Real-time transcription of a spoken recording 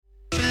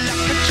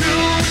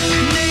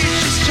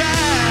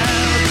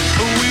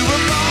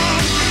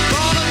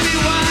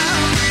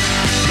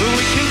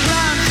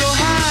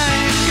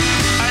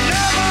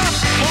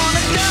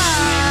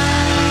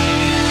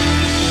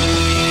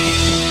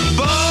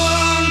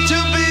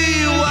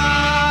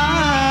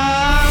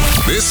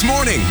This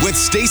Morning with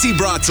Stacey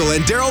Brotzel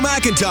and Daryl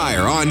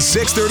McIntyre on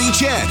 630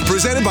 CHED.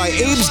 Presented by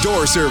Abe's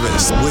Door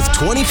Service. With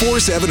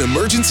 24/7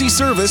 emergency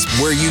service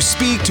where you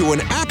speak to an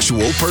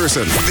actual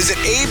person. Visit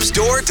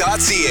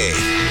abesdoor.ca.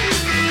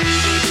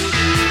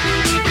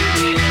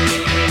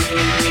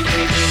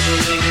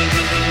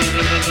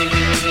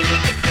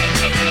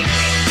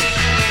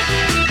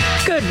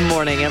 Good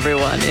morning,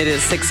 everyone. It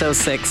is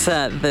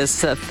 6:06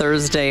 this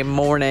Thursday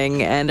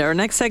morning, and our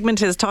next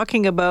segment is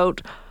talking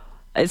about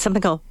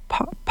something called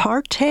I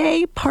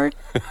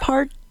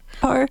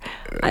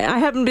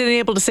haven't been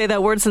able to say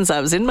that word since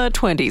I was in my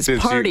 20s.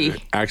 Party.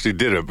 Actually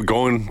did it.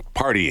 Going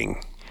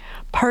partying.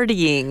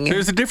 Partying.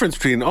 There's a difference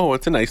between,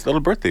 it's a nice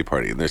little birthday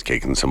party, and there's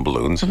cake and some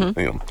balloons, and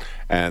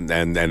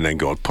then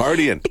go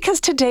partying. Because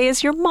today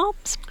is your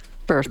mom's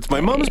birthday. It's my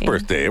mom's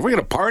birthday. We're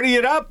going to party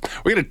it up.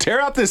 We're going to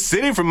tear up this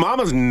city for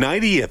Mama's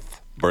 90th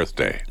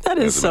birthday. That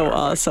is so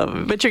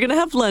awesome. But you're going to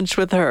have lunch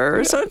with her.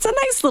 Yeah. So it's a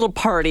nice little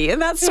party.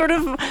 And that's sort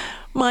of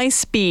my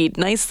speed.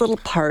 Nice little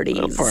parties.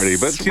 A party.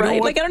 But you know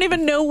what? Like, I don't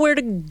even know where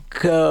to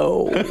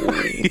go.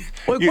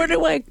 Where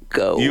do I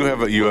go? You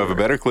have a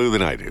better clue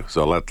than I do.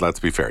 So let's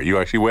be fair. You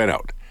actually went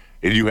out.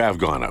 And you have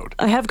gone out.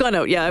 I have gone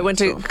out, yeah. I went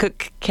to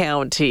Cook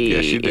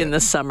County in the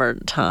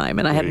summertime,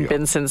 and I hadn't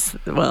been since,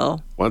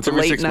 once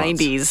every late 6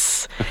 months.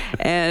 90s.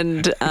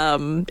 And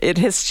it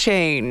has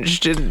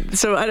changed. And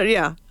so,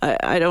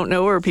 I don't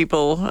know where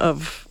people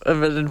of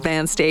an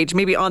advanced age,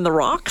 maybe on the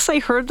rocks, I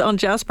heard on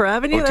Jasper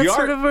Avenue. That's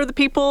sort of where the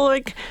people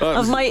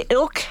of my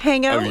ilk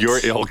hang out. Of your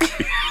ilk.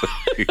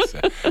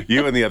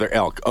 You and the other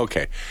elk.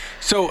 Okay.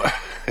 So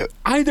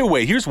either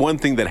way, here's one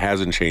thing that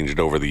hasn't changed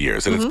over the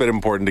years, and it's been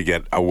important to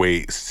get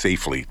away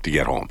safely to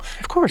get home.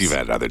 Of course. You've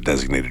had other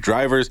designated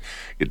drivers.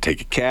 You'd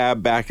take a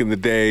cab back in the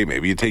day.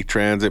 Maybe you take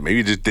transit. Maybe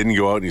you just didn't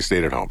go out and you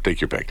stayed at home.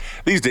 Take your pick.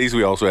 These days,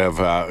 we also have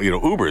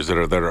Ubers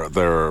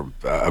that are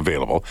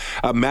available.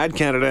 Mad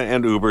Canada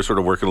and Uber sort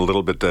of working a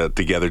little bit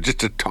together just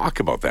to talk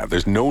about that.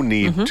 There's no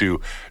need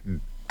to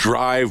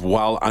drive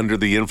while under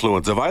the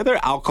influence of either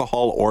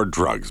alcohol or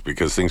drugs,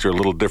 because things are a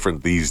little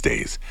different these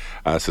days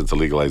since the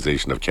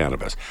legalization of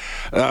cannabis.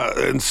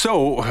 And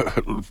so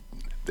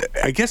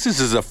I guess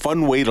this is a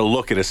fun way to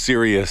look at a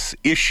serious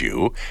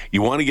issue.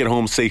 You want to get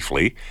home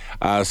safely.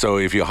 So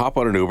if you hop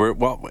on an Uber,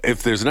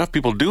 if there's enough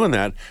people doing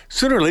that,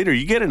 sooner or later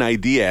you get an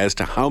idea as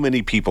to how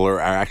many people are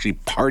actually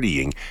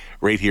partying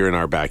right here in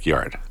our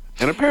backyard.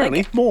 And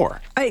apparently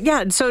more.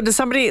 So does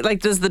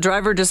the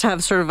driver just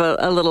have sort of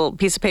a little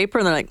piece of paper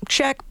and they're like,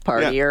 check,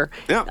 partier.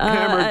 Yeah,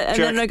 hammered, and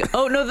check. then like,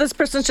 oh, no, this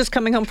person's just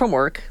coming home from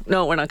work.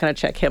 No, we're not going to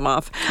check him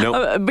off.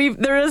 Nope.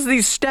 There is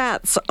these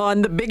stats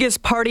on the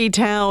biggest party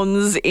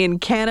towns in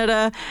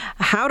Canada.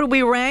 How do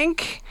we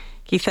rank?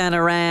 Keith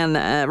Anna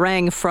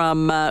Rang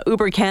from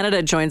Uber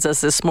Canada joins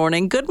us this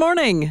morning. Good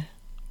morning.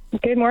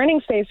 Good morning,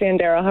 Stacey and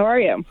Daryl. How are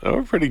you? Oh,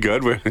 we're pretty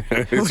good. We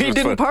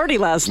didn't party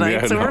last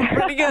night, so we're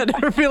pretty good.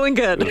 We're feeling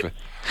good.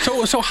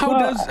 So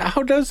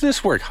how does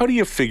this work? How do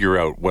you figure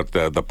out what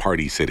the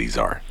party cities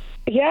are?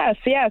 Yes,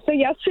 yeah. So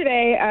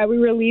yesterday we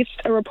released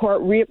a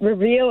report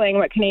revealing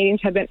what Canadians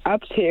have been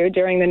up to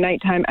during the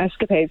nighttime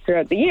escapades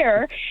throughout the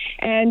year.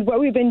 And what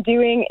we've been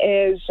doing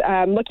is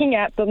looking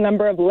at the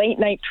number of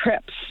late-night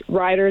trips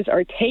riders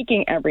are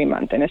taking every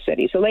month in a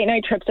city. So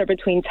late-night trips are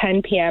between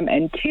 10 p.m.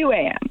 and 2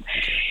 a.m.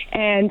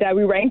 And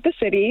we ranked the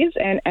cities,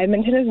 and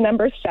Edmonton is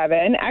number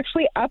 7,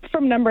 actually up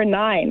from number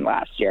 9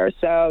 last year.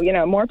 So,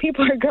 more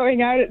people are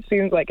going out, it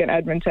seems like, in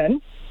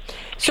Edmonton.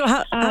 So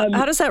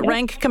how does that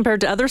rank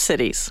compared to other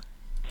cities?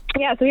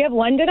 Yeah, so we have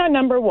London on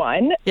number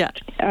 1,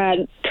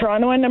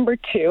 Toronto on number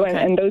 2,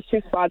 and those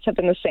two spots have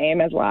been the same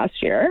as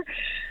last year.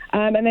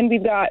 And then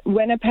we've got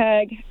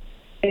Winnipeg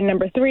in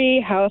number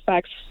 3,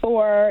 Halifax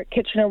 4,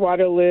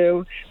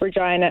 Kitchener-Waterloo,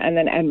 Regina, and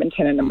then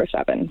Edmonton in number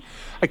 7.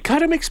 It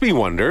kind of makes me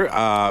wonder,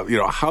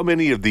 how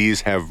many of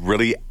these have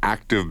really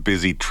active,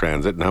 busy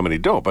transit and how many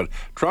don't. But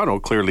Toronto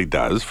clearly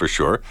does, for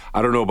sure.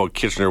 I don't know about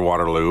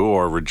Kitchener-Waterloo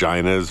or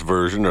Regina's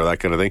version or that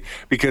kind of thing,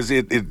 because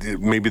it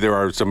maybe there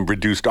are some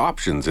reduced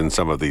options in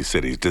some of these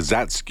cities. Does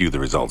that skew the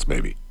results,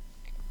 maybe?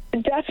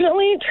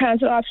 Definitely,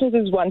 transit options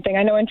is one thing.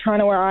 I know in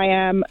Toronto where I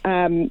am,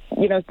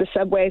 the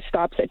subway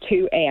stops at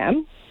 2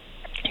 a.m.,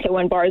 so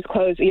when bars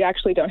close, you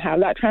actually don't have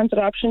that transit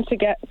option to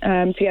get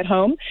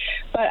home.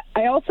 But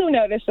I also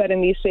noticed that in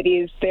these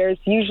cities,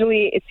 it's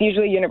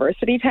usually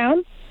university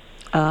town.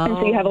 And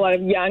so you have a lot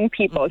of young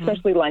people,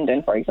 especially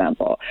London, for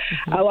example,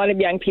 a lot of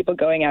young people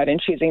going out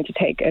and choosing to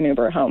take an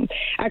Uber home.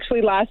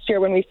 Actually, last year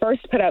when we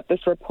first put out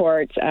this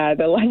report,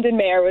 the London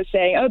mayor was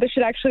saying, this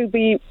should actually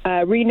be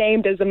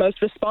renamed as the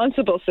most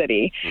responsible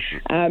city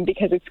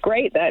because it's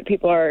great that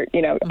people are,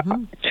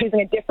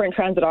 choosing a different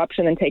transit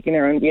option than taking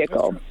their own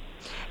vehicle.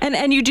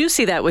 And you do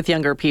see that with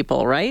younger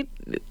people, right?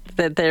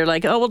 That they're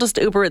like, we'll just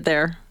Uber it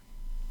there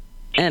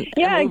and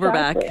Uber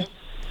exactly. back.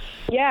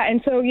 Yeah,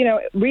 and so,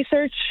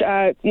 research,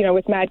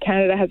 with Mad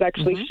Canada has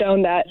actually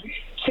shown that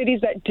cities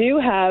that do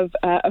have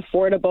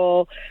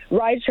affordable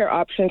rideshare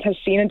options have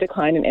seen a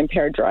decline in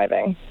impaired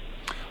driving.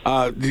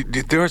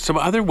 There are some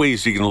other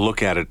ways you can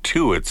look at it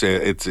too. It's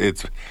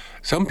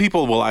some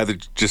people will either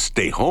just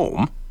stay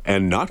home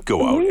and not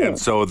go out. And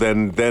so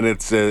then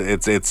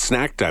it's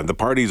snack time. The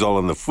party's all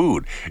in the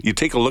food. You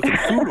take a look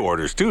at food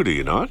orders too, do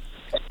you not?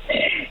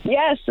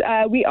 Yes,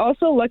 we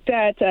also looked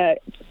at,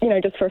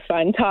 just for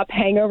fun, top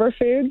hangover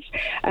foods.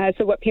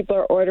 So what people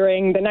are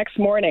ordering the next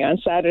morning on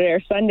Saturday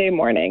or Sunday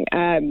morning.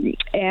 In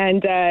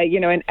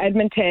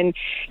Edmonton,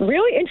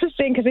 really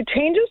interesting because it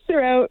changes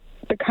throughout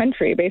the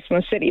country based on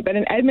the city. But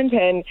in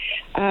Edmonton,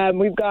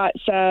 we've got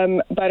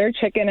some butter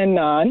chicken and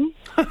naan.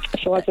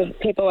 So lots of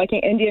people liking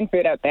Indian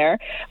food out there.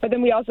 But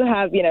then we also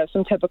have,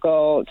 some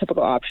typical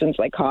options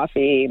like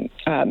coffee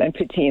and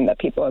poutine that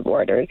people have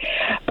ordered.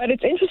 But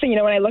it's interesting,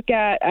 when I look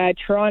at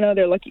Toronto,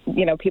 they're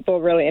people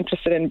are really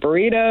interested in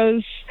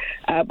burritos.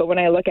 But when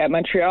I look at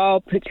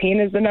Montreal,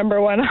 poutine is the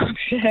number one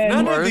option.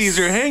 None of these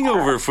are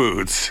hangover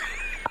foods.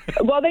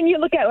 Well, then you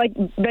look at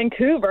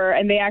Vancouver,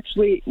 and they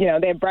actually,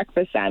 they have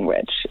breakfast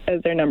sandwich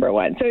as their number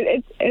one. So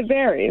it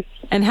varies.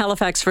 And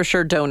Halifax for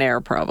sure,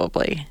 Donair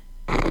probably.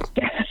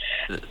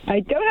 I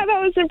don't have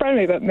that list in front of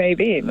me, but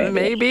maybe.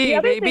 Maybe.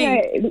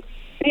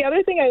 The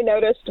other thing I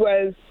noticed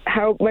was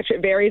how much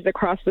it varies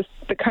across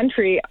the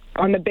country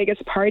on the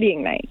biggest partying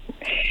night.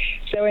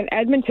 So in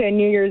Edmonton,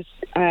 New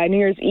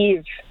Year's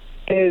Eve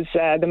is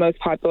the most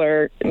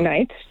popular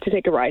night to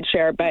take a ride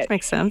share. But that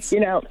makes sense.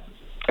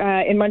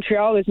 In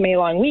Montreal is May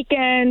Long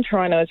Weekend,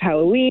 Toronto is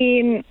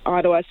Halloween,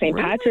 Ottawa St.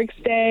 Patrick's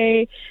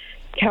Day,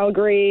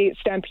 Calgary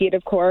Stampede,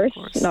 of course.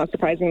 Not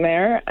surprising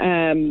there.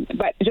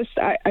 But just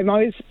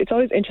it's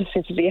always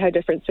interesting to see how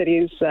different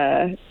cities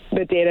the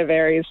data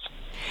varies.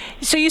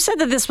 So you said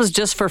that this was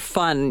just for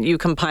fun, you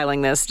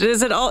compiling this.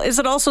 Is it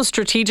also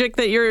strategic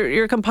that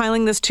you're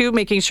compiling this too,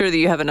 making sure that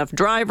you have enough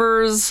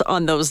drivers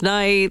on those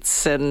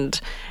nights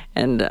and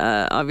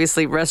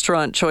obviously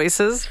restaurant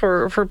choices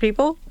for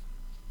people?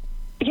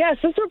 Yes,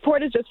 this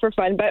report is just for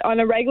fun, but on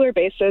a regular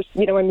basis,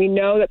 when we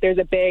know that there's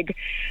a big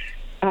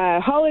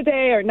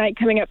holiday or night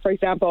coming up, for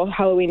example,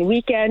 Halloween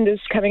weekend is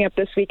coming up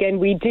this weekend,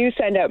 we do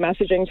send out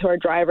messaging to our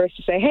drivers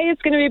to say, hey,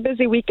 it's going to be a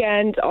busy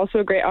weekend, also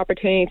a great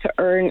opportunity to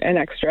earn an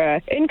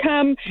extra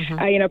income,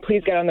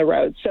 please get on the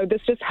road. So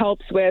this just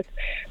helps with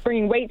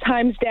bringing wait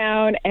times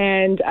down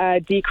and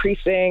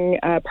decreasing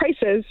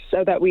prices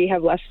so that we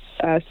have less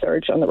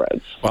surge on the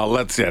roads. Well,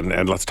 let's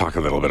talk a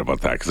little bit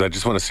about that, because I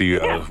just want to see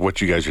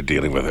what you guys are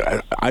dealing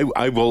with.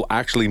 I will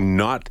actually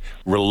not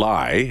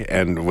rely,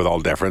 and with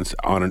all deference,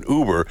 on an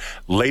Uber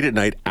late at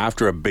night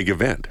after a big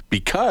event,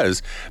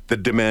 because the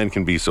demand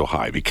can be so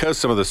high, because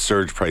some of the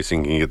surge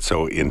pricing can get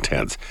so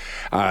intense.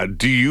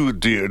 Do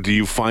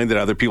you find that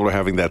other people are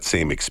having that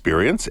same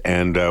experience?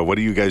 And what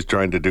are you guys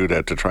trying to do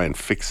to try and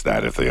fix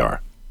that if they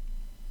are?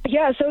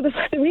 Yeah, so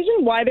the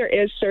reason why there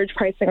is surge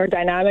pricing or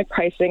dynamic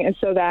pricing is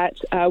so that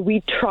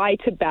we try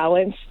to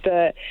balance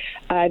the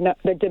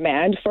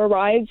demand for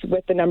rides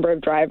with the number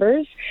of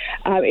drivers.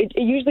 It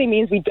usually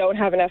means we don't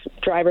have enough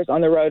drivers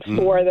on the road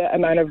for the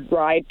amount of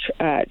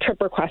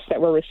trip requests that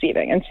we're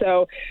receiving. And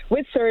so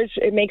with surge,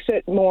 it makes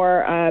it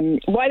more,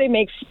 it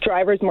makes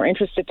drivers more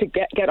interested to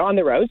get on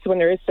the road. So when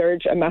there is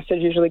surge, a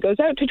message usually goes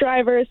out to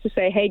drivers to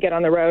say, hey, get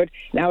on the road.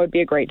 Now would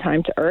be a great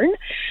time to earn.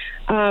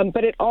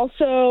 But it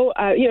also,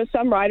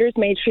 some riders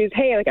may choose,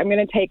 hey, I'm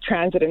going to take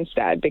transit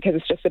instead because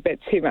it's just a bit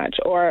too much.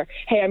 Or,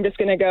 hey, I'm just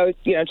going to go,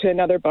 to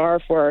another bar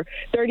for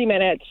 30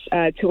 minutes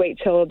to wait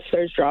till the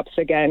surge drops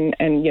again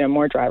and,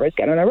 more drivers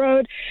get on the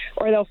road.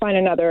 Or they'll find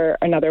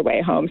another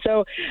way home.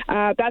 So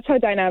that's how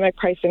dynamic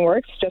pricing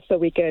works, just so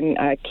we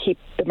can keep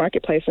the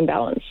marketplace in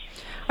balance.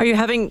 Are you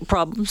having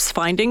problems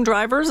finding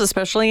drivers,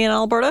 especially in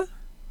Alberta?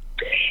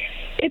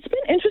 It's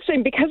been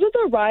interesting because of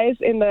the rise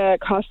in the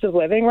cost of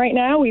living right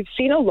now. We've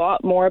seen a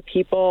lot more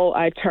people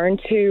turn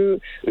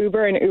to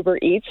Uber and Uber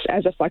Eats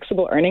as a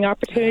flexible earning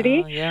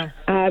opportunity.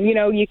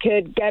 You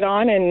could get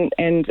on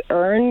and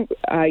earn,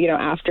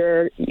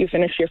 after you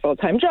finish your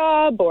full-time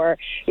job, or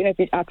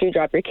after you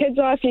drop your kids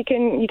off, you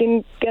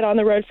can get on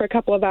the road for a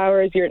couple of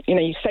hours.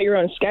 You set your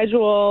own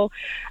schedule.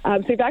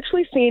 So we've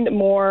actually seen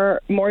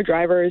more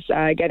drivers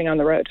getting on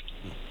the road.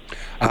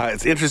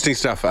 It's interesting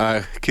stuff.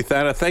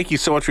 Keithana, thank you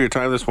so much for your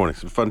time this morning.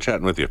 It's been fun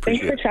chatting with you.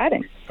 Appreciate Thanks for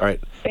chatting. All right.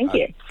 Thank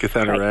you.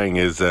 Keithana Rang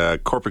is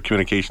corporate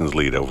communications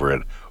lead over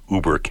at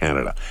Uber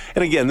Canada.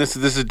 And again, this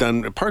is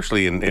done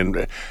partially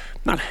in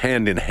not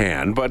hand in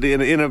hand, but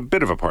in a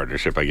bit of a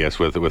partnership, I guess,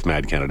 with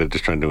Mad Canada,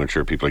 just trying to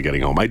ensure people are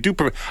getting home.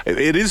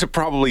 It is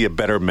probably a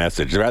better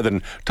message rather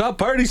than top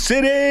party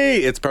city.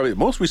 It's probably the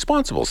most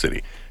responsible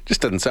city.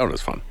 Just doesn't sound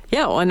as fun.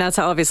 Yeah, well, and that's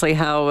obviously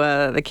how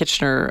the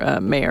Kitchener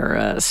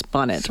mayor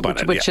spun it,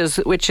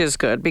 which is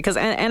good, because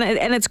and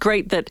it's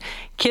great that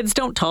kids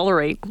don't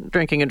tolerate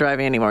drinking and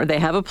driving anymore. They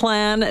have a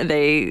plan.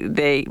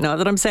 They not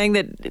that I'm saying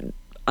that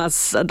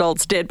us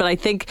adults did, but I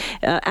think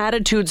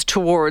attitudes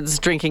towards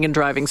drinking and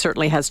driving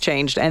certainly has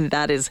changed, and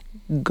that is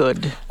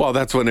good. Well,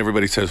 that's when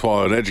everybody says,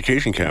 well, an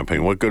education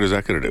campaign, what good is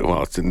that going to do?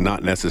 Well, it's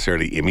not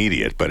necessarily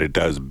immediate, but it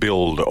does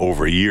build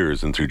over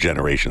years and through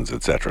generations,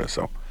 etc.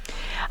 So.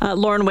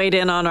 Lauren weighed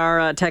in on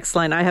our text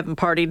line. I haven't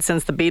partied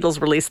since the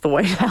Beatles released the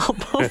White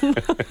Album.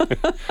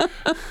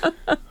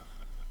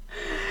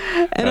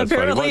 And That's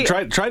apparently,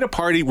 funny. Well, try to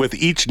party with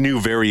each new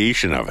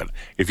variation of it.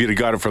 If you'd have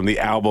got it from the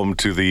album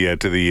to the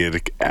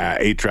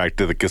 8-track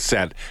to the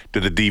cassette to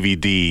the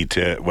DVD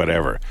to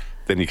whatever,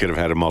 then you could have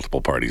had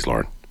multiple parties,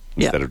 Lauren,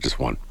 instead of just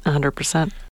one. 100%.